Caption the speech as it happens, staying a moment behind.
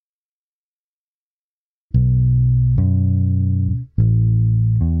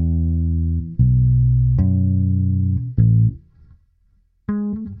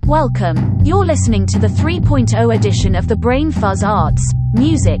Welcome. You're listening to the 3.0 edition of the Brain Fuzz Arts,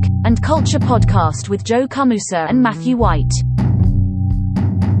 Music, and Culture podcast with Joe Camusa and Matthew White.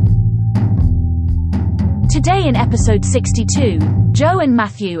 Today in episode 62, Joe and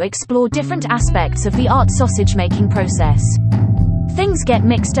Matthew explore different aspects of the art sausage making process. Things get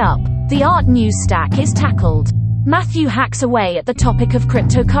mixed up. The art news stack is tackled. Matthew hacks away at the topic of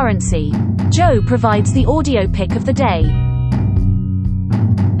cryptocurrency. Joe provides the audio pick of the day.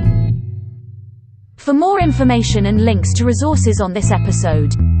 For more information and links to resources on this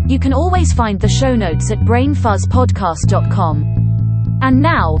episode, you can always find the show notes at brainfuzzpodcast.com. And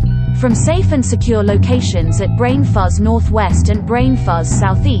now, from safe and secure locations at Brain Fuzz Northwest and Brain Fuzz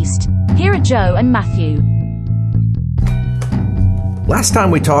Southeast, here are Joe and Matthew. Last time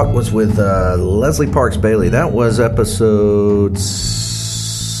we talked was with Leslie Parks Bailey. That was episode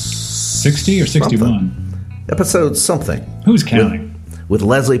 60 or 61? Episode something. Who's counting? With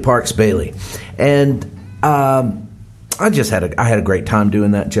Leslie Parks Bailey. And I had a great time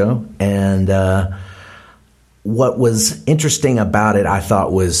doing that, Joe. And what was interesting about it, I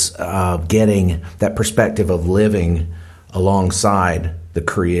thought, was getting that perspective of living alongside the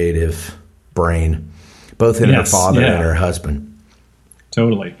creative brain, both in her father and her husband.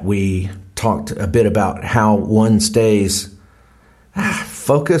 Totally. We talked a bit about how one stays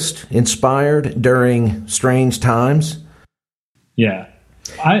focused, inspired during strange times. Yeah.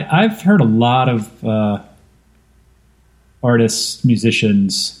 I've heard a lot of artists,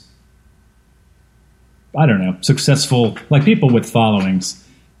 musicians, I don't know, successful, like people with followings,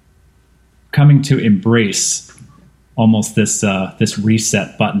 coming to embrace almost this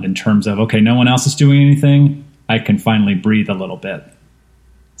reset button in terms of, okay, no one else is doing anything, I can finally breathe a little bit.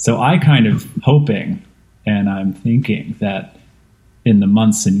 So I kind of hoping, and I'm thinking that in the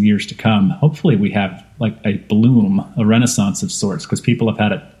months and years to come, hopefully we have like a bloom, a renaissance of sorts, because people have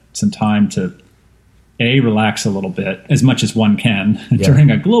had some time to relax a little bit, as much as one can during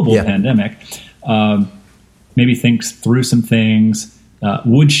a global pandemic. Maybe think through some things,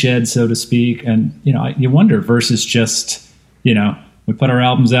 woodshed, so to speak. And, you wonder versus just, we put our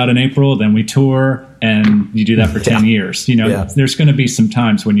albums out in April, then we tour, and you do that for 10 years. There's going to be some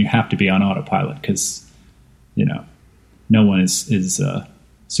times when you have to be on autopilot because, no one is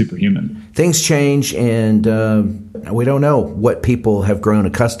superhuman. Things change, and we don't know what people have grown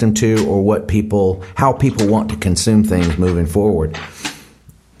accustomed to or how people want to consume things moving forward.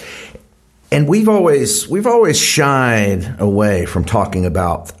 And we've always shied away from talking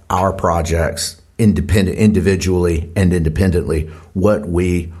about our projects individually and independently, what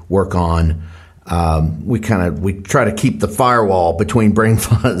we work on. We try to keep the firewall between Brain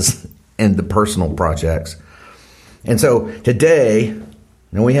Fuzz and the personal projects. And so today,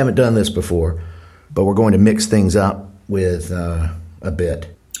 and we haven't done this before, but we're going to mix things up with a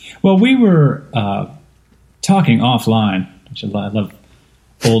bit. Well, we were talking offline, which I love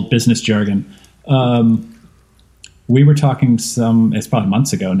old business jargon. We were talking it's probably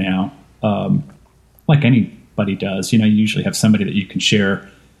months ago now, like anybody does. You usually have somebody that you can share,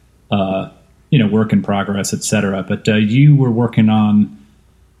 work in progress, et cetera. But you were working on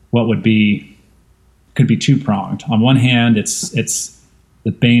what could be two-pronged. On one hand, it's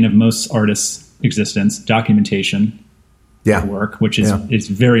the bane of most artists' existence, documentation work, which is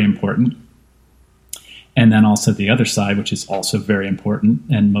very important. And then also the other side, which is also very important,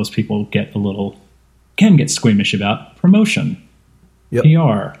 and most people can get squeamish about, promotion,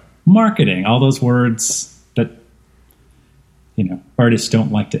 PR, marketing, all those words that, artists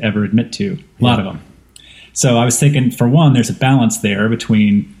don't like to ever admit to, a lot of them. So I was thinking, for one, there's a balance there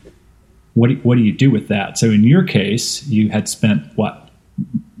between what do you do with that? So in your case, you had spent, a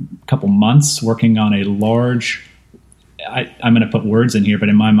couple months working on a large, I'm going to put words in here, but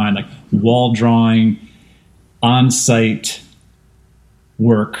in my mind, like wall drawing, on-site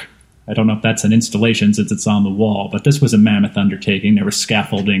work. I don't know if that's an installation since it's on the wall, but this was a mammoth undertaking. There was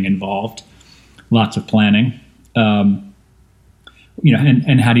scaffolding involved, lots of planning. And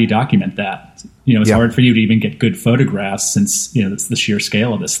how do you document that? It's hard for you to even get good photographs since, it's the sheer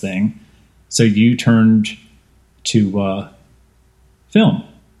scale of this thing. So you turned to film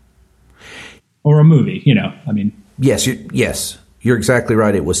or a movie, Yes, you're exactly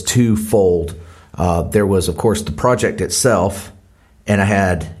right. It was twofold. There was, of course, the project itself, and I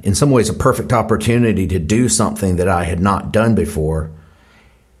had, in some ways, a perfect opportunity to do something that I had not done before.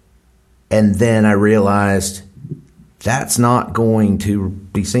 And then I realized that's not going to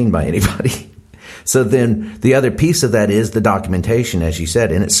be seen by anybody. So then the other piece of that is the documentation, as you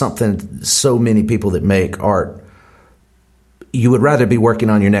said, and it's something so many people that make art, you would rather be working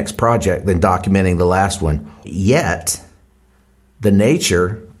on your next project than documenting the last one. Yet, the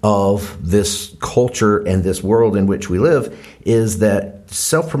nature of this culture and this world in which we live is that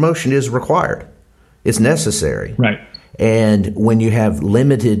self-promotion is required. It's necessary. Right. And when you have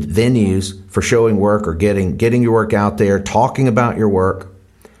limited venues for showing work or getting your work out there, talking about your work,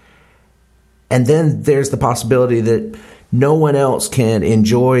 and then there's the possibility that no one else can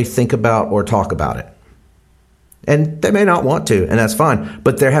enjoy, think about, or talk about it. And they may not want to, and that's fine.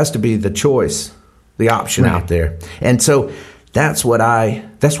 But there has to be the choice, the option out there. And so that's what I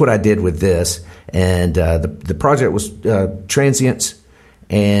did with this. And the project was Transients.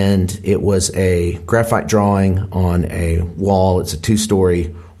 And it was a graphite drawing on a wall. It's a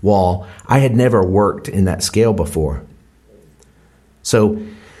 2-story wall. I had never worked in that scale before. So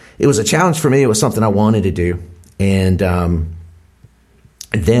it was a challenge for me. It was something I wanted to do. And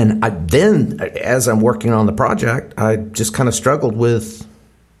then as I'm working on the project, I just kind of struggled with,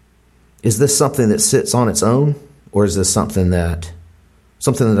 is this something that sits on its own? Or is this something that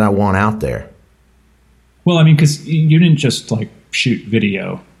I want out there? Well, I mean, because you didn't just shoot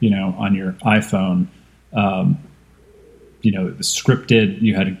video, on your iPhone. It was scripted.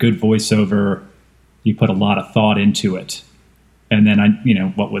 You had a good voiceover. You put a lot of thought into it. And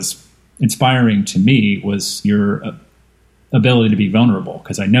then what was inspiring to me was your ability to be vulnerable,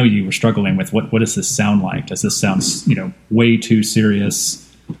 because I know you were struggling with what does this sound like? Does this sound, way too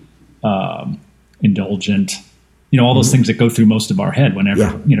serious, indulgent? All those things that go through most of our head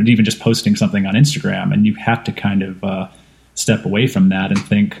whenever, even just posting something on Instagram, and you have to kind of step away from that and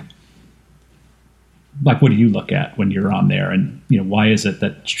think, what do you look at when you're on there? And, why is it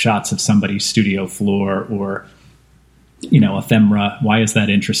that shots of somebody's studio floor or, ephemera, why is that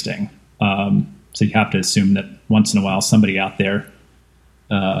interesting? So you have to assume that once in a while somebody out there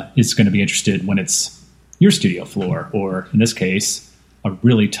is going to be interested when it's your studio floor, or in this case, a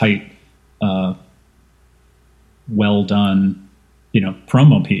really tight, well done,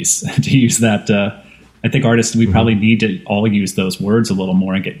 promo piece, to use that. I think artists, we probably need to all use those words a little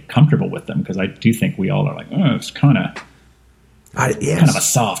more and get comfortable with them, because I do think we all are like, oh, it's kind of a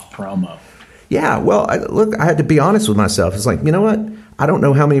soft promo. Yeah, well, I had to be honest with myself. It's like, you know what? I don't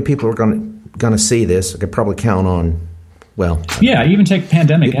know how many people are going to see this. I could probably count on, even take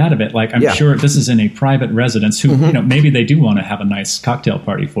pandemic out of it. I'm sure this is in a private residence who, maybe they do want to have a nice cocktail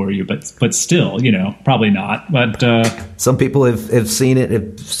party for you, but still, probably not. But some people have seen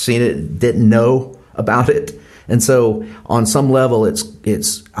it, didn't know about it. And so on some level,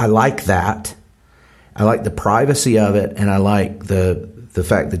 it's I like that. I like the privacy of it, and I like the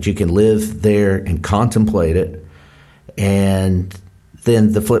fact that you can live there and contemplate it. And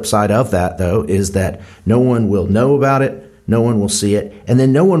then the flip side of that, though, is that no one will know about it, no one will see it, and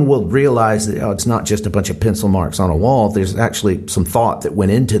then no one will realize that it's not just a bunch of pencil marks on a wall. There's actually some thought that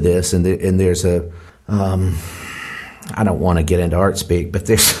went into this, and there's a I don't want to get into art speak, but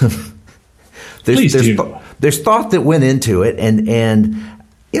there's there's thought that went into it, and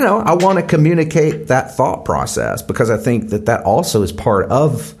I want to communicate that thought process, because I think that also is part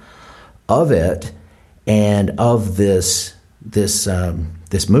of it and of this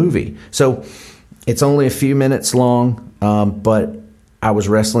movie. So it's only a few minutes long, but I was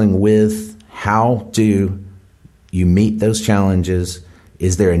wrestling with, how do you meet those challenges?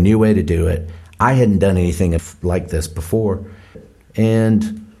 Is there a new way to do it? I hadn't done anything like this before,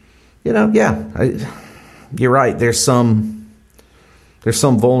 and you're right. There's some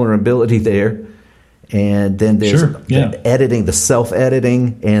vulnerability there, and then there's the editing, the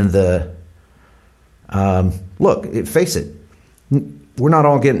self-editing, and the look. Face it, we're not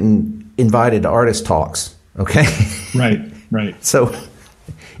all getting invited to artist talks, okay? Right. So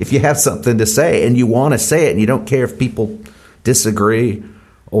if you have something to say and you want to say it, and you don't care if people disagree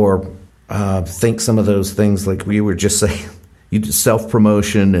or think some of those things, like we were just saying. You do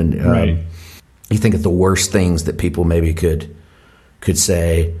self-promotion, and you think of the worst things that people maybe could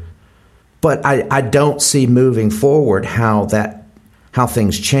say. But I don't see moving forward how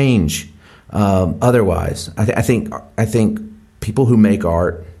things change otherwise. I think people who make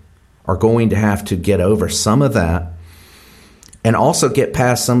art are going to have to get over some of that, and also get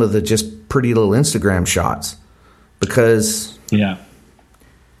past some of the just pretty little Instagram shots, because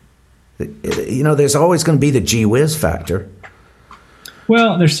there's always going to be the gee whiz factor.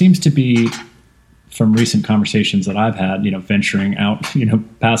 Well, there seems to be, from recent conversations that I've had, venturing out,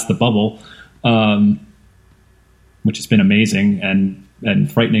 past the bubble, which has been amazing and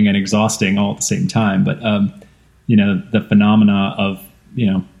frightening and exhausting all at the same time. But, the phenomena of,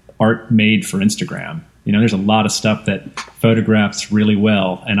 art made for Instagram. There's a lot of stuff that photographs really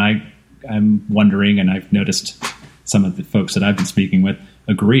well. And I'm wondering, and I've noticed some of the folks that I've been speaking with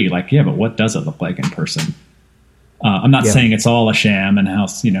agree, but what does it look like in person? I'm not saying it's all a sham and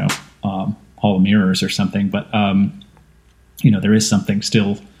House, Hall of Mirrors or something, but there is something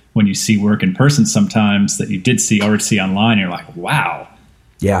still when you see work in person sometimes that you did see online. And you're like, wow,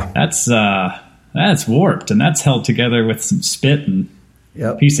 that's warped and that's held together with some spit and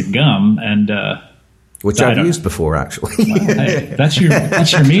a piece of gum and which I've used before, actually. Well, hey, that's your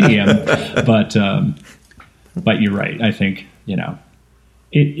medium, but you're right. I think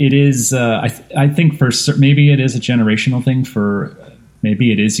it is. I think maybe it is a generational thing.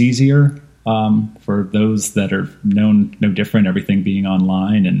 Maybe it is easier for those that are known no different. Everything being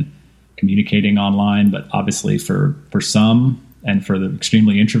online and communicating online, but obviously for some and for the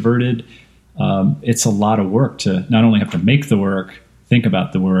extremely introverted, it's a lot of work to not only have to make the work, think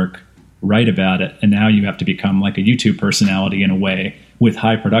about the work, write about it, and now you have to become like a YouTube personality in a way with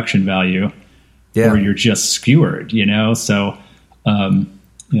high production value, or you're just skewered, So,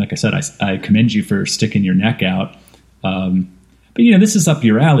 like I said, I commend you for sticking your neck out. But this is up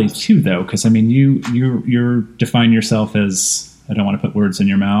your alley too, though, because I mean, you define yourself as, I don't want to put words in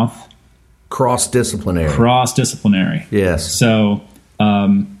your mouth, cross-disciplinary. Yes. So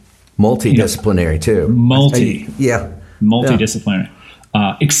multidisciplinary too. Multidisciplinary.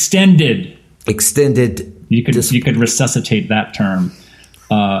 Extended. You could resuscitate that term.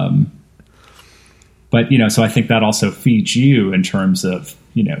 But so I think that also feeds you in terms of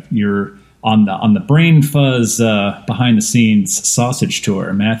you're on the Brain Fuzz behind the scenes sausage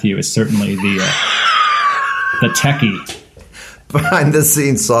tour. Matthew is certainly the techie behind the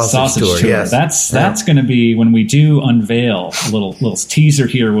scenes sausage tour. Yes, that's going to be when we do unveil a little teaser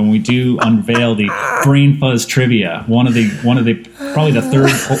here. When we do unveil the Brain Fuzz trivia, one of the probably the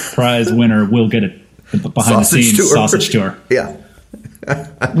third prize winner will get a behind the scenes sausage tour. Yeah.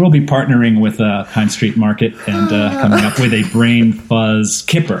 We'll be partnering with Pine Street Market and coming up with a Brain Fuzz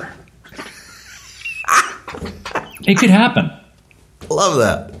kipper. It could happen. Love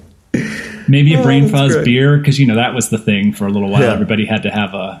that. Maybe a Brain Fuzz beer, because that was the thing for a little while. Yeah. Everybody had to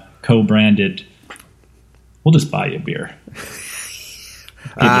have a co-branded. We'll just buy you a beer.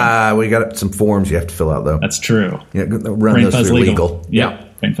 We got some forms you have to fill out, though. That's true. Yeah, run those through legal. Yeah,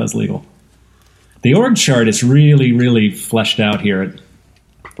 Brain Fuzz legal. The org chart is really, really fleshed out here at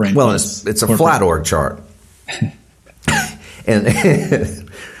Brain Fuzz. It's a flat org chart, and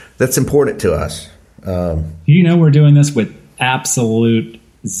that's important to us. We're doing this with absolute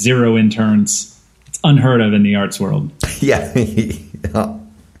 0 interns. It's unheard of in the arts world. Yeah.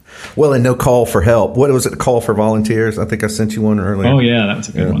 Well, and no call for help. What was it? Call for volunteers? I think I sent you one earlier. Oh, yeah, that was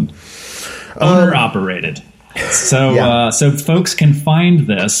a good one. Owner operated. So folks can find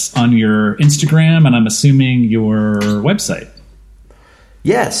this on your Instagram, and I'm assuming your website.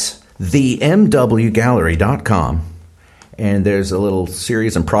 Yes, themwgallery.com. And there's a little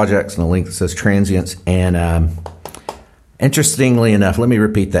series and projects and a link that says Transients. And interestingly enough, let me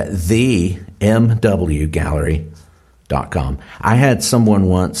repeat that, themwgallery.com. I had someone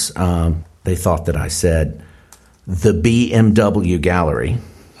once, they thought that I said the BMW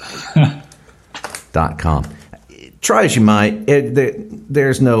Gallery.com. Try as you might,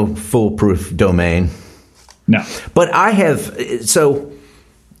 there's no foolproof domain. No. But I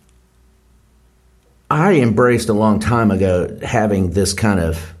embraced a long time ago having this kind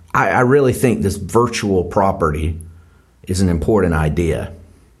of, I really think this virtual property is an important idea.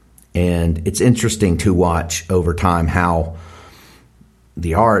 And it's interesting to watch over time how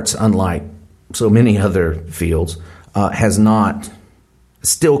the arts, unlike so many other fields,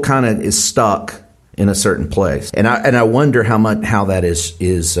 still kind of is stuck in a certain place. And I wonder how that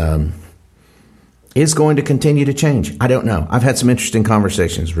is going to continue to change. I don't know. I've had some interesting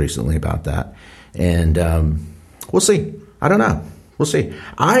conversations recently about that. And we'll see. I don't know. We'll see.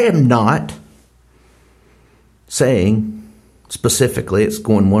 I am not saying specifically it's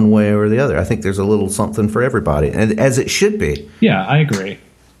going one way or the other. I think there's a little something for everybody, and as it should be. Yeah, I agree.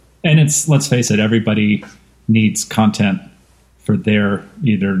 And let's face it, everybody needs content for their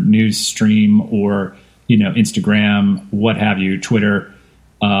either news stream or, Instagram, what have you, Twitter.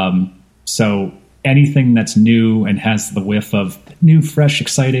 So anything that's new and has the whiff of new, fresh,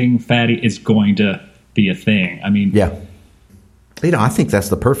 exciting, fatty is going to be a thing. I mean, yeah. I think that's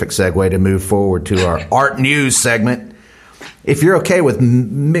the perfect segue to move forward to our art news segment. If you're okay with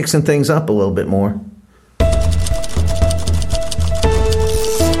mixing things up a little bit more.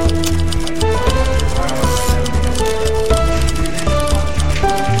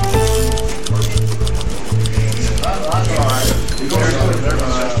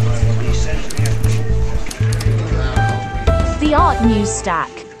 The Art News Stack.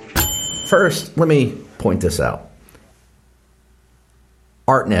 First, let me point this out.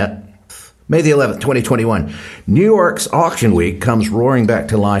 ArtNet, May the 11th, 2021. New York's auction week comes roaring back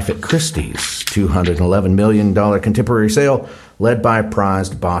to life at Christie's $211 million contemporary sale led by a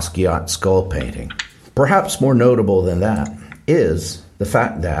prized Basquiat skull painting. Perhaps more notable than that is the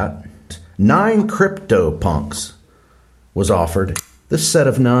fact that 9 CryptoPunks was offered. This set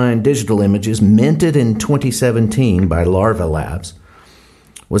of 9 digital images, minted in 2017 by Larva Labs,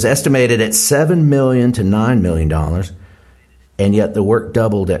 was estimated at $7 million to $9 million, and yet the work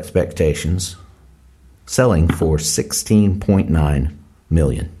doubled expectations, selling for $16.9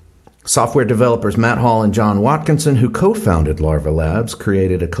 million. Software developers Matt Hall and John Watkinson, who co-founded Larva Labs,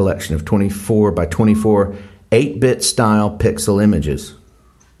 created a collection of 24 by 24 8-bit style pixel images.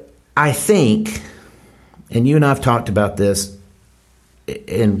 I think, and you and I have talked about this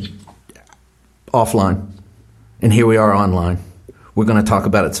in offline, and here we are online. We're going to talk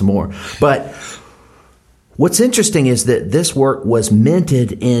about it some more. But what's interesting is that this work was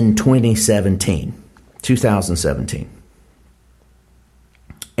minted in 2017.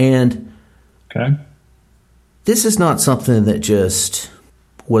 And okay, this is not something that just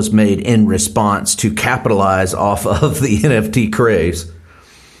was made in response to capitalize off of the NFT craze.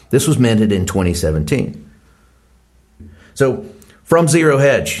 This was minted in 2017. So, from Zero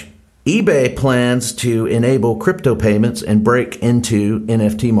Hedge, eBay plans to enable crypto payments and break into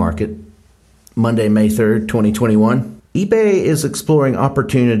NFT market. Monday, May 3rd, 2021. eBay is exploring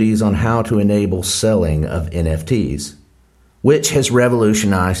opportunities on how to enable selling of NFTs, which has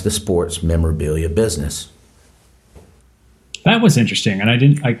revolutionized the sports memorabilia business. That was interesting, and I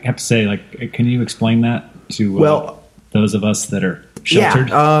have to say, can you explain that to those of us that are sheltered?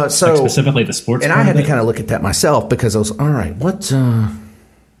 Yeah, specifically the sports. And I had to kind of look at that myself because I was, all right, what's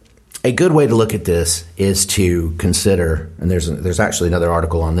a good way to look at this is to consider, and there's actually another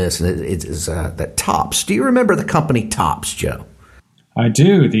article on this, and it is that Topps. Do you remember the company Topps, Joe? I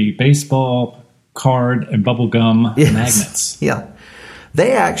do. The baseball card and bubblegum magnets. Yeah.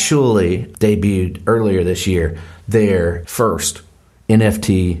 They actually debuted earlier this year their first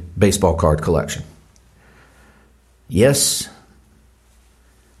NFT baseball card collection. Yes,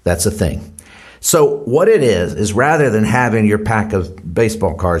 that's a thing. So what it is rather than having your pack of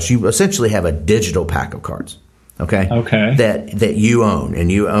baseball cards, you essentially have a digital pack of cards. Okay. That you own, and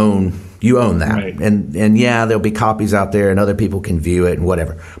you own that. Right. And yeah, there'll be copies out there and other people can view it and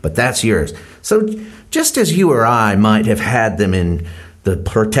whatever, but that's yours. So just as you or I might have had them in the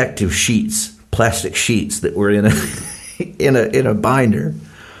protective sheets, plastic sheets that were in a binder,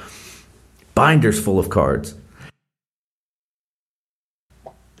 binders full of cards,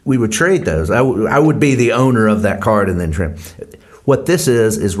 we would trade those. I would be the owner of that card and then trade. What this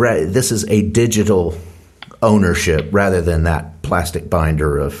is this is a digital ownership rather than that plastic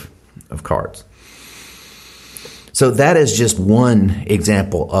binder of cards. So that is just one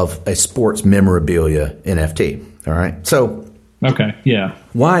example of a sports memorabilia NFT. All right. So okay, yeah.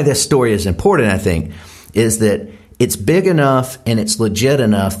 Why this story is important, I think, is that it's big enough and it's legit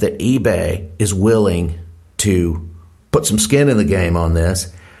enough that eBay is willing to put some skin in the game on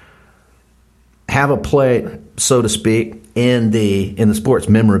this, have a play, so to speak, in the sports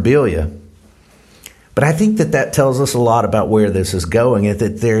memorabilia. But I think that tells us a lot about where this is going, and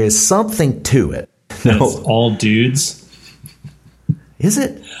that there is something to it. No. It's all dudes. Is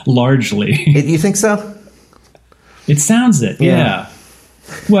it? Largely. You think so? It sounds it, yeah.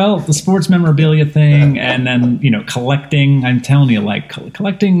 Well, the sports memorabilia thing, and then, collecting. I'm telling you,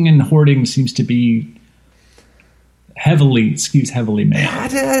 collecting and hoarding seems to be heavily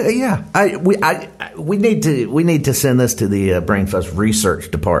male. Yeah. We need to send this to the BrainFuzz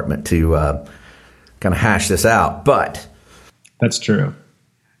research department to kind of hash this out. But that's true.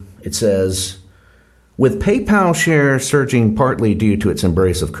 It says, with PayPal shares surging partly due to its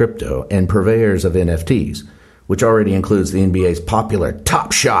embrace of crypto and purveyors of NFTs, which already includes the NBA's popular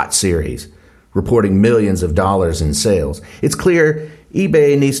Top Shot series, reporting millions of dollars in sales, it's clear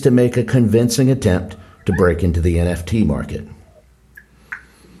eBay needs to make a convincing attempt to break into the NFT market.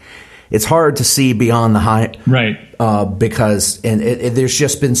 It's hard to see beyond the hype, right? Because there's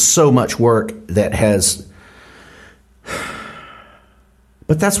just been so much work that has.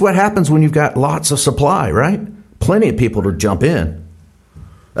 But that's what happens when you've got lots of supply, right? Plenty of people to jump in.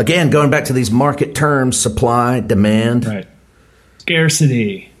 Again, going back to these market terms: supply, demand, right?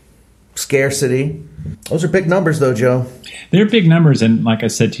 Scarcity. Those are big numbers, though, Joe. They're big numbers, and like I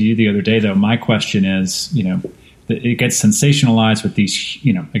said to you the other day, though, my question is, it gets sensationalized with these,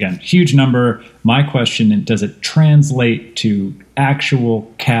 again, huge number. My question, does it translate to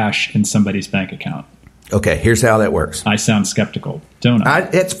actual cash in somebody's bank account? Okay, here's how that works. I sound skeptical, don't I?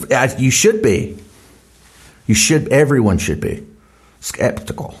 You should be. Everyone should be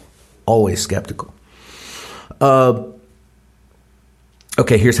skeptical. Always skeptical. Okay,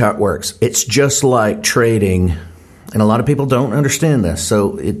 here's how it works. It's just like trading, and a lot of people don't understand this,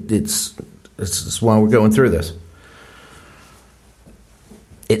 so it's why we're going through this.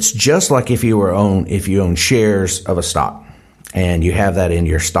 It's just like if you own shares of a stock, and you have that in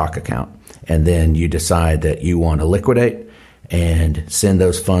your stock account, and then you decide that you want to liquidate and send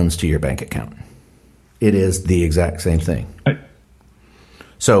those funds to your bank account. It is the exact same thing.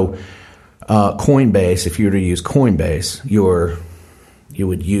 So Coinbase, if you were to use Coinbase, you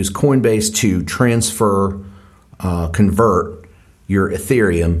would use Coinbase to convert your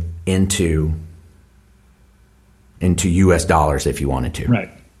Ethereum into US dollars if you wanted to. Right.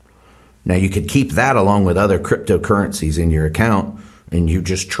 Now, you could keep that along with other cryptocurrencies in your account, and you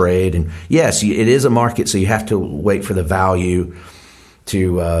just trade. And yes, it is a market, so you have to wait for the value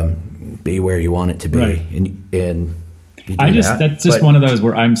to be where you want it to be. Right. And that's just one of those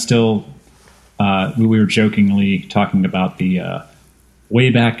where I'm still. We were jokingly talking about the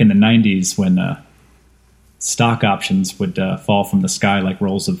way back in the 90s when stock options would fall from the sky like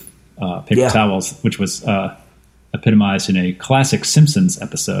rolls of paper towels, which was epitomized in a classic Simpsons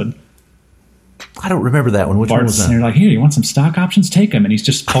episode. I don't remember that one. Which one was that? And you're like, "Here, you want some stock options? Take them." And he's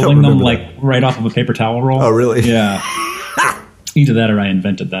just pulling them like right off of a paper towel roll. Oh, really? Yeah. Either that or I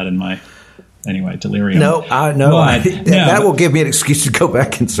invented that in my delirium. No, that will give me an excuse to go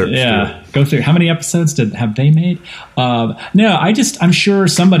back and search. Yeah, go through. How many episodes have they made? No, I'm sure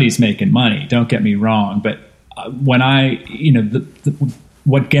somebody's making money. Don't get me wrong, but when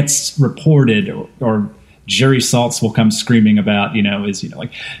what gets reported or Jerry Saltz will come screaming about, is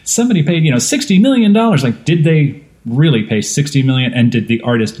like somebody paid, $60 million. Like, did they really pay $60 million? And did the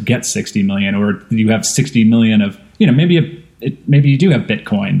artist get $60 million? Or do you have $60 million of, maybe you do have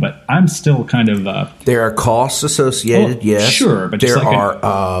Bitcoin, but I'm still kind of... there are costs associated, yes. Sure, but there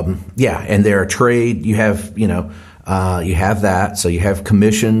and there are trade. You have, you have that. So you have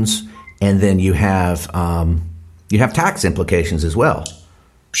commissions, and then you have tax implications as well.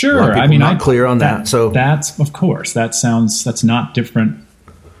 Sure, I'm not clear on that. So that's, of course, that's not different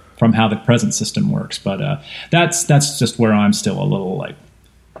from how the present system works. But that's just where I'm still a little like,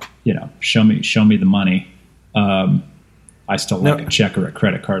 show me the money. I still like a check or a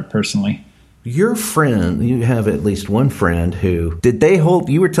credit card personally. Your friend, you have at least one friend who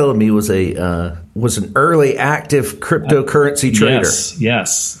you were telling me was an early active cryptocurrency trader.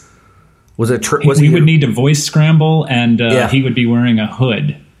 Yes. We would need to voice scramble, and he would be wearing a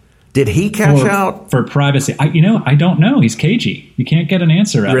hood. Did he cash out for privacy? I don't know. He's cagey. You can't get an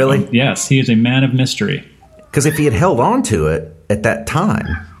answer out of him. Yes, he is a man of mystery. Because if he had held on to it at that time,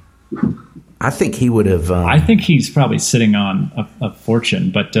 I think he would have. I think he's probably sitting on a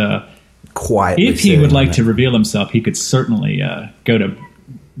fortune, but quietly. If he would like to reveal himself, he could certainly go to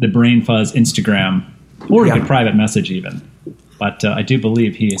the Brain Fuzz Instagram, or he could private message even. But I do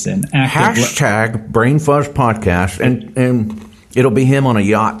believe he is an active... Hashtag Brain Fuzz Podcast, and it'll be him on a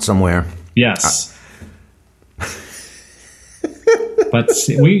yacht somewhere. Yes. But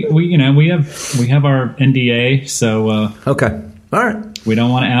we have our NDA, so... okay. All right. We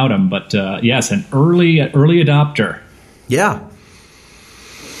don't want to out him, but yes, an early adopter. Yeah.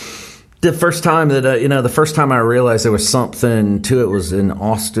 The first time I realized there was something to it was in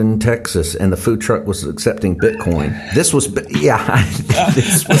Austin, Texas, and the food truck was accepting Bitcoin.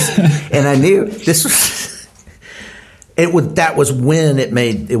 And I knew this was. That was when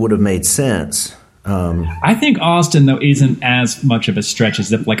it would have made sense. I think Austin though isn't as much of a stretch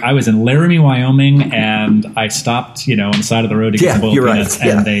as if I was in Laramie, Wyoming, and I stopped on the side of the road to get boiled peanuts, right.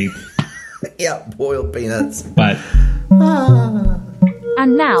 And they boiled peanuts. But.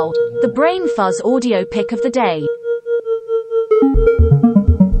 And now, the Brain Fuzz audio pick of the day.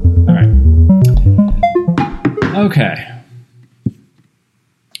 All right. Okay.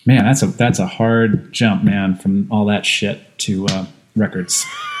 Man, that's a hard jump, man, from all that shit to records.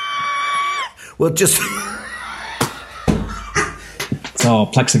 Well, just... It's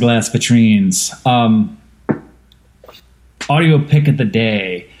all plexiglass vitrines. Audio pick of the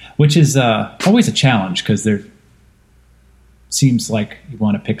day, which is always a challenge because there seems like you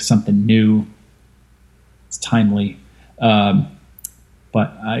want to pick something new. It's timely. But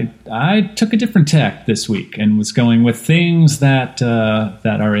I took a different tack this week and was going with things that are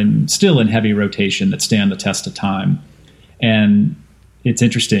still in heavy rotation that stand the test of time. And it's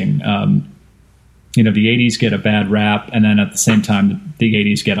interesting. The 80s get a bad rap, and then at the same time, the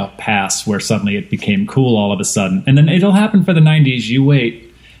 80s get a pass where suddenly it became cool all of a sudden. And then it'll happen for the 90s, you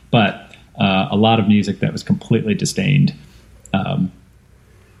wait. But a lot of music that was completely disdained.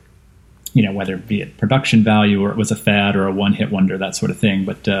 whether it be it production value or it was a fad or a one-hit wonder, that sort of thing.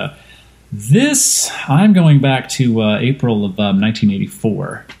 But this, I'm going back to April of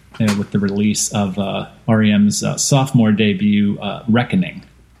 1984 with the release of REM's sophomore debut, Reckoning.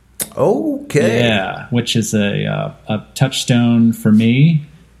 Okay. Yeah, which is a touchstone for me.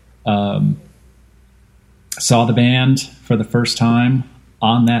 Saw the band for the first time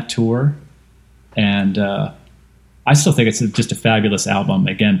on that tour, and I still think it's just a fabulous album.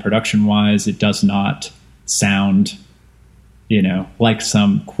 Again, production-wise, it does not sound, like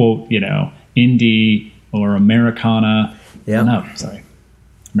some, quote, indie or Americana. Yeah. No, sorry.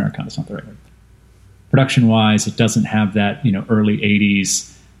 Americana's not the right word. Production-wise, it doesn't have that, early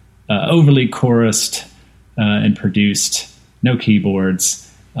 80s, overly chorused and produced, no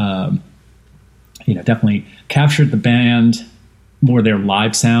keyboards. Definitely captured the band more their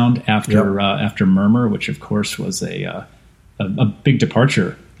live sound after Murmur, which of course was a big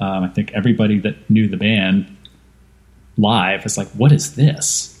departure. I think everybody that knew the band live was like, "What is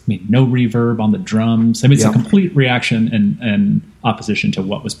this?" I mean, no reverb on the drums. I mean, it's a complete reaction and opposition to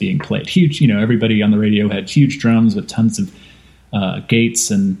what was being played. Huge, everybody on the radio had huge drums with tons of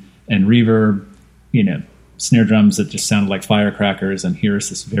gates and reverb. Snare drums that just sounded like firecrackers, and here's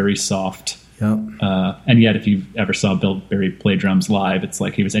this very soft. Yep. And yet, if you ever saw Bill Berry play drums live, it's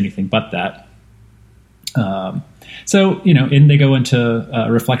like he was anything but that. So, in they go into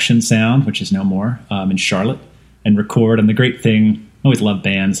Reflection Sound, which is no more, in Charlotte, and record. And the great thing, I always love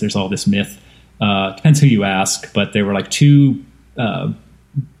bands. There's all this myth. Depends who you ask, but there were like 2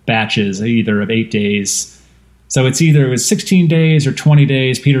 batches, either of 8 days. So it was 16 days or 20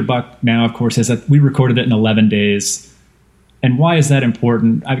 days. Peter Buck now, of course, says that we recorded it in 11 days. And why is that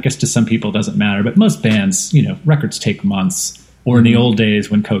important? I guess to some people it doesn't matter, but most bands, records take months. Or in the old days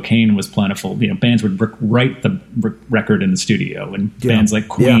when cocaine was plentiful, bands would write the record in the studio, and bands like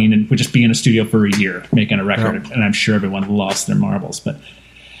Queen and would just be in a studio for a year making a record, and I'm sure everyone lost their marbles. But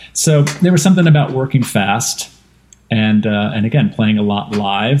so there was something about working fast, and again playing a lot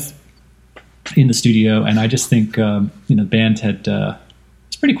live in the studio, and I just think the band had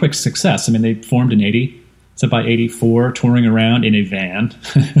it's pretty quick success. I mean, they formed in '80. So by 84, touring around in a van.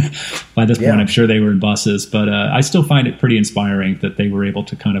 By this point, I'm sure they were in buses, but I still find it pretty inspiring that they were able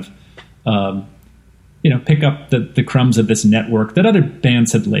to kind of, pick up the crumbs of this network that other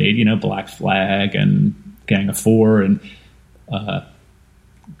bands had laid, Black Flag and Gang of Four and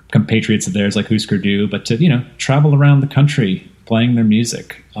compatriots of theirs like Husker Du, but to, travel around the country playing their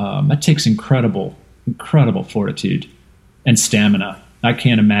music. That takes incredible fortitude and stamina. I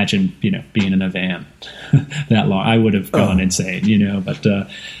can't imagine, being in a van that long. I would have gone insane, but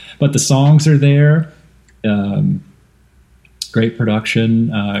the songs are there. Great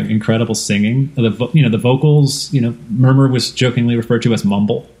production, incredible singing. The vocals, Murmur was jokingly referred to as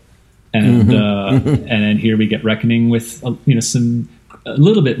mumble. And, and then here we get Reckoning with, a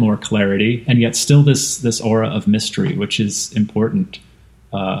little bit more clarity, and yet still this aura of mystery, which is important.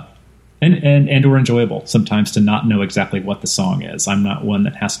 And or enjoyable sometimes to not know exactly what the song is. I'm not one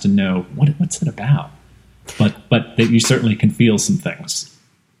that has to know what's it about, but that you certainly can feel some things.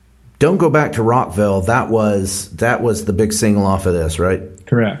 Don't Go Back to Rockville. That was the big single off of this, right?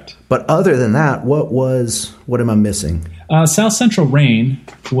 Correct. But other than that, what am I missing? South Central Rain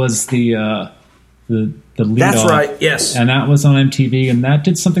was the lead. That's off, right. Yes, and that was on MTV, and that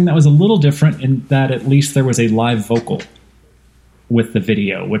did something that was a little different in that at least there was a live vocal with the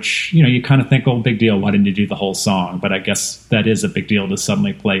video, which, you kind of think, oh, big deal, why didn't you do the whole song? But I guess that is a big deal to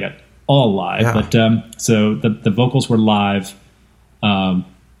suddenly play it all live. Yeah. But so the vocals were live,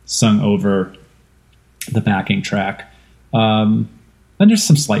 sung over the backing track. And there's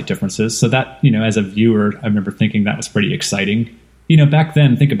some slight differences. So that, as a viewer, I remember thinking that was pretty exciting. Back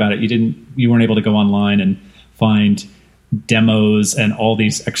then, think about it, you weren't able to go online and find demos and all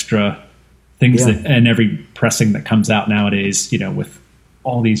these extra things and every pressing that comes out nowadays, with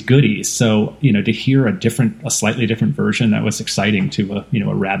all these goodies. So, to hear a slightly different version, that was exciting to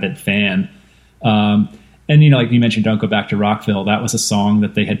a rabid fan. And, like you mentioned, Don't Go Back to Rockville, that was a song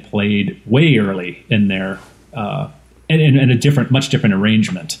that they had played way early in their, in a much different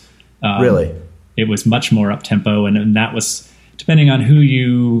arrangement. Really? It was much more up tempo, and that was, depending on who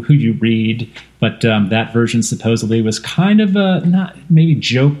you read, but that version supposedly was kind of not maybe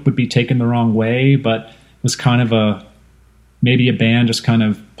joke would be taken the wrong way, but was kind of maybe a band just kind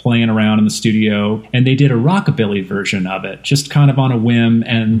of playing around in the studio, and they did a rockabilly version of it, just kind of on a whim.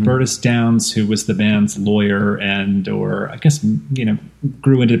 And Bertus Downs, who was the band's lawyer or I guess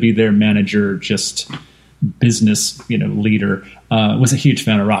grew into be their manager, just business leader, was a huge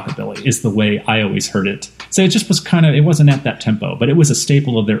fan of rockabilly. Is the way I always heard it. So it just was it wasn't at that tempo, but it was a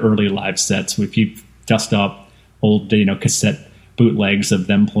staple of their early live sets. If you dust up old, cassette bootlegs of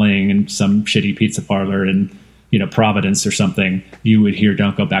them playing in some shitty pizza parlor in, Providence or something, you would hear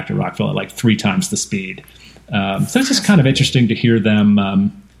Don't Go Back to Rockville at like 3 times the speed. So it's just kind of interesting to hear them,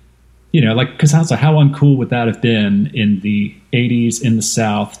 because how uncool would that have been in the 80s in the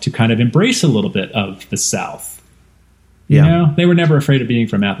South to kind of embrace a little bit of the South? They were never afraid of being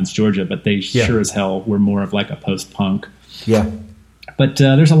from Athens, Georgia, but they sure as hell were more of like a post-punk. Yeah. But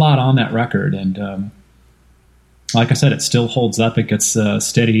there's a lot on that record, and like I said, it still holds up. It gets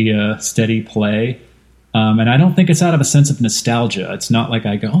steady play, and I don't think it's out of a sense of nostalgia. It's not like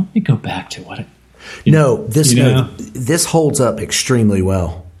I go, let me go back to what it... This holds up extremely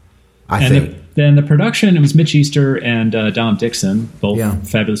well, I think. Then the production, it was Mitch Easter and Dom Dixon, both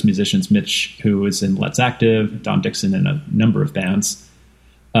fabulous musicians. Mitch, who was in Let's Active, Dom Dixon in a number of bands.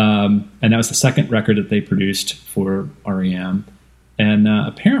 And that was the second record that they produced for REM. And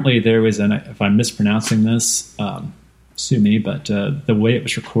apparently there was, if I'm mispronouncing this, sue me, but the way it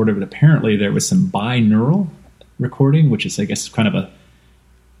was recorded, apparently there was some binaural recording, which is, I guess, kind of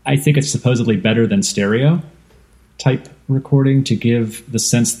I think it's supposedly better than stereo type recording to give the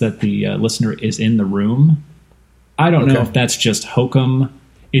sense that the listener is in the room. I don't know if that's just hokum.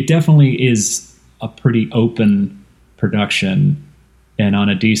 It definitely is a pretty open production, and on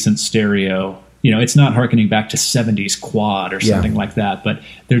a decent stereo, it's not harkening back to 70s quad or something like that, but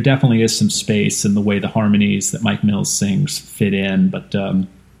there definitely is some space in the way the harmonies that Mike Mills sings fit in. But,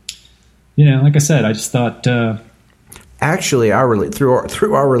 like I said, I just thought... Actually,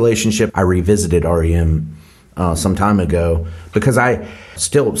 through our relationship, I revisited REM some time ago because I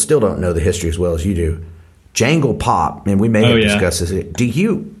still don't know the history as well as you do. Jangle Pop, and we may have discussed this. Does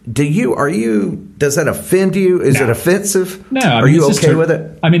that offend you? Is it offensive? No. Are you okay with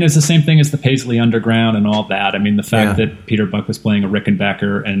it? I mean, it's the same thing as the Paisley Underground and all that. I mean, the fact that Peter Buck was playing a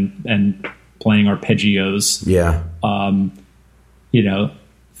Rickenbacker and playing arpeggios. Yeah.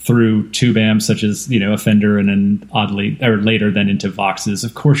 Through tube amps such as, a Fender, and then later then into Voxes,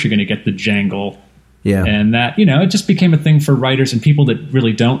 of course you're going to get the jangle. Yeah. And that, it just became a thing for writers and people that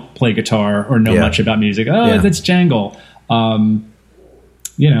really don't play guitar or know much about music. That's jangle. It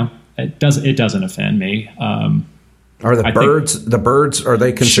doesn't offend me. Are the Byrds, are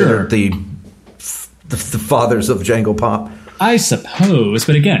they considered the fathers of jangle pop? I suppose,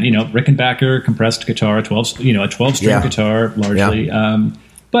 but again, Rickenbacker, compressed guitar, a 12-string guitar largely. Yeah.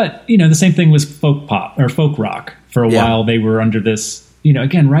 But, the same thing was folk pop or folk rock. For a while, they were under this,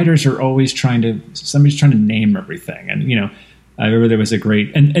 again, writers are always somebody's trying to name everything. And, I remember there was a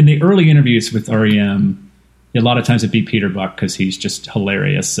great, and the early interviews with REM, a lot of times it'd be Peter Buck because he's just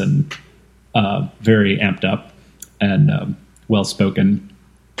hilarious and very amped up and well-spoken.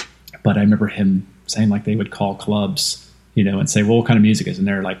 But I remember him saying like they would call clubs, and say, well, what kind of music is? And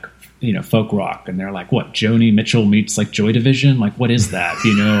they're like, folk rock. And they're like, what, Joni Mitchell meets like Joy Division? Like, what is that?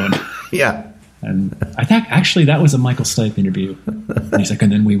 And yeah. And I think actually that was a Michael Stipe interview. And he's like,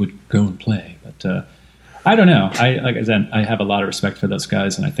 and then we would go and play. But I don't know. Like I said, I have a lot of respect for those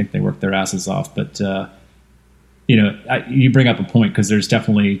guys, and I think they work their asses off. But, you bring up a point, because there's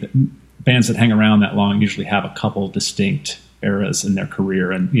definitely bands that hang around that long usually have a couple distinct eras in their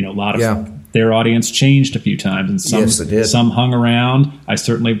career, and a lot of their audience changed a few times, and some hung around. I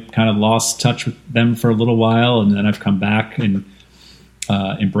certainly kind of lost touch with them for a little while, and then I've come back and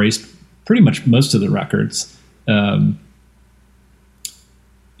embraced pretty much most of the records,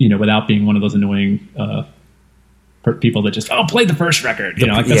 without being one of those annoying people that just play the first record.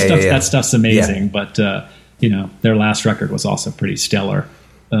 That stuff's amazing, but their last record was also pretty stellar.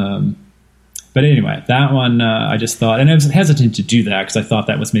 But anyway, that one, I just thought, and I was hesitant to do that because I thought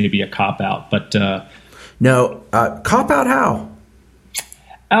that was maybe a cop-out. But no, cop-out how?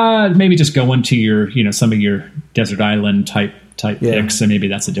 Maybe just go into your, some of your Desert Island type picks, and maybe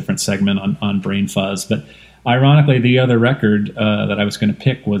that's a different segment on Brain Fuzz. But ironically, the other record that I was going to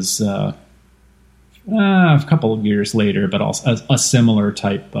pick was a couple of years later, but also a similar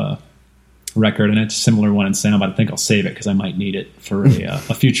type record, and it's a similar one in sound, but I think I'll save it because I might need it for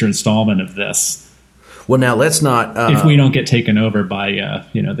a future installment of this. Well, now let's not... if we don't get taken over by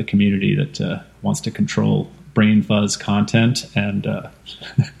the community that wants to control Brain Fuzz content, and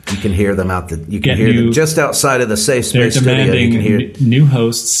you can hear them them just outside of the Safe Space studio. You can hear new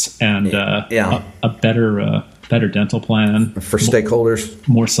hosts and a better dental plan for stakeholders,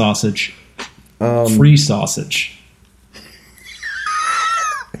 more sausage, free sausage.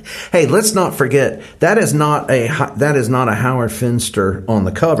 Hey, let's not forget that is not a Howard Finster on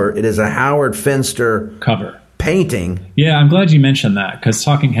the cover. It is a Howard Finster cover painting. Yeah, I'm glad you mentioned that, because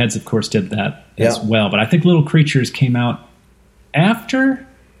Talking Heads, of course, did that as well. But I think Little Creatures came out after.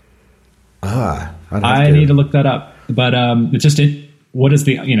 I need to look that up. But what is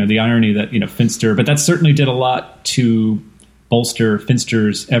the irony that Finster? But that certainly did a lot to bolster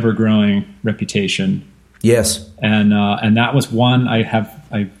Finster's ever-growing reputation. Yes, and that was one I've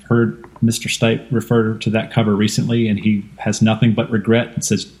heard Mr. Stipe refer to that cover recently, and he has nothing but regret. It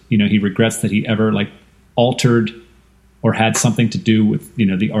says he regrets that he ever altered or had something to do with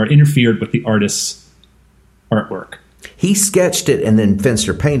the art, interfered with the artist's artwork. He sketched it and then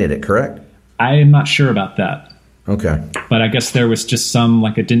Finster painted it, correct? I am not sure about that. Okay. But I guess there was just some,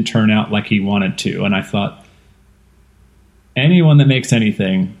 it didn't turn out like he wanted to. And I thought, anyone that makes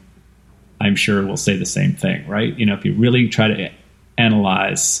anything, I'm sure will say the same thing, right? If you really try to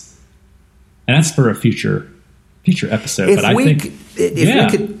analyze, and that's for a future episode. If we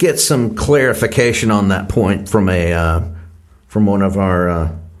could get some clarification on that point from one of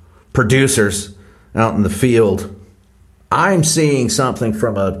our producers out in the field, I'm seeing something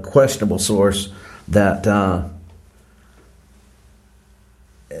from a questionable source that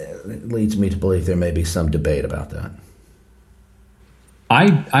leads me to believe there may be some debate about that.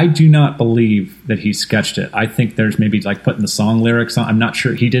 I do not believe that he sketched it. I think there's maybe putting the song lyrics on. I'm not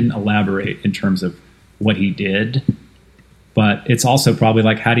sure. He didn't elaborate in terms of what he did. But it's also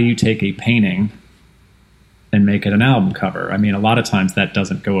probably how do you take a painting and make it an album cover? I mean, a lot of times that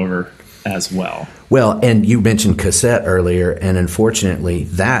doesn't go over as well. Well, and you mentioned cassette earlier, and unfortunately,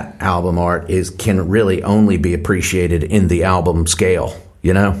 that album art can really only be appreciated in the album scale.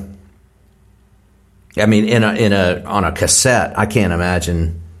 I mean, on a cassette, I can't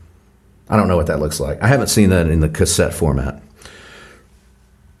imagine. I don't know what that looks like. I haven't seen that in the cassette format.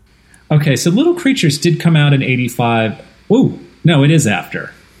 Okay, so Little Creatures did come out in '85. Ooh, no, it is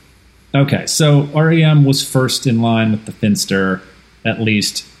after. Okay, so REM was first in line with the Finster, at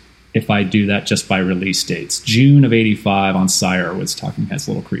least if I do that just by release dates. June of '85 on Sire was Talking Heads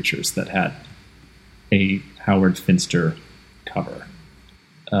Little Creatures that had a Howard Finster cover.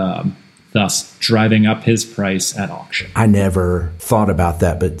 Thus driving up his price at auction. I never thought about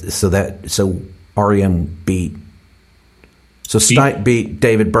that, but so REM beat Stipe beat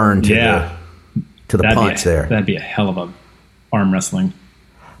David Byrne to the punch there. That'd be a hell of a arm wrestling.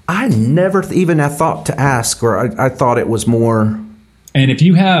 I never even thought to ask, or I thought it was more. And if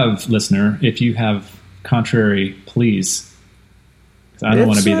you have, listener, contrary, please. I don't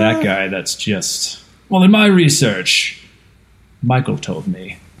want to be that guy that's just, well, in my research, Michael told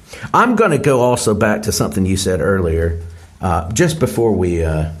me. I'm going to go also back to something you said earlier, just before we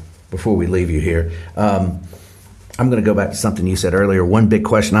leave you here. I'm going to go back to something you said earlier. One big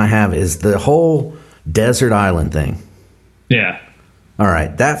question I have is the whole desert island thing. Yeah. All right.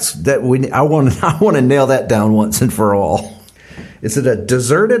 I want to nail that down once and for all. Is it a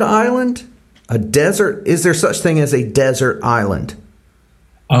deserted island? A desert? Is there such thing as a desert island?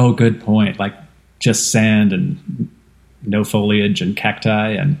 Oh, good point. Just sand and no foliage and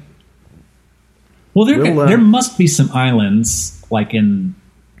cacti and. Well, there must be some islands maybe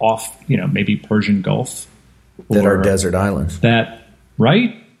Persian Gulf that are desert islands. That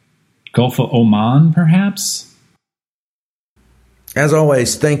right? Gulf of Oman, perhaps. As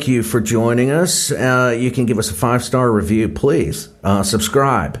always, thank you for joining us. You can give us a 5-star review, please.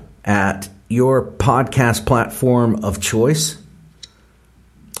 Subscribe at your podcast platform of choice.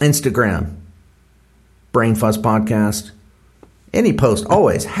 Instagram, Brain Fuzz Podcast. Any post,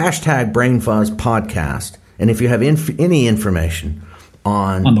 always hashtag Brain Fuzz Podcast. And if you have any information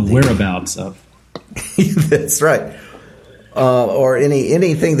on the whereabouts of, that's right, or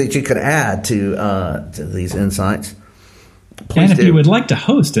anything that you could add to these insights. And if you would like to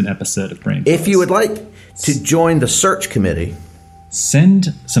host an episode of Brain Fuzz, if you would like to join the search committee,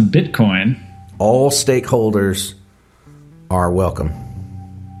 send some Bitcoin. All stakeholders are welcome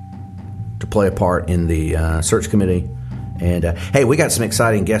to play a part in the search committee. And hey, we got some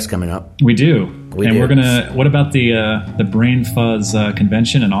exciting guests coming up. We do. We're gonna. What about the Brain Fuzz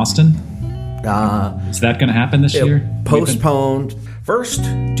convention in Austin? Is that going to happen this year? Postponed. First,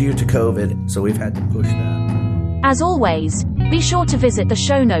 due to COVID, so we've had to push that. As always, be sure to visit the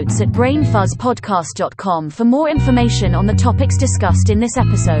show notes at brainfuzzpodcast.com for more information on the topics discussed in this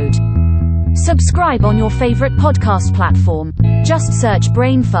episode. Subscribe on your favorite podcast platform. Just search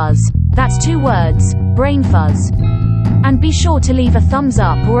Brain Fuzz. That's 2 words, Brain Fuzz. And be sure to leave a thumbs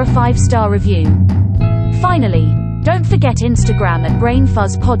up or a 5-star review. Finally, don't forget Instagram at Brain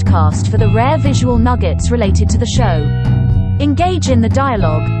Fuzz Podcast for the rare visual nuggets related to the show. Engage in the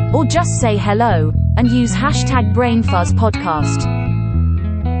dialogue, or just say hello, and use hashtag Brain Fuzz Podcast.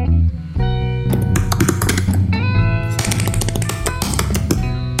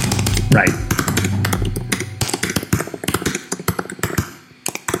 Right.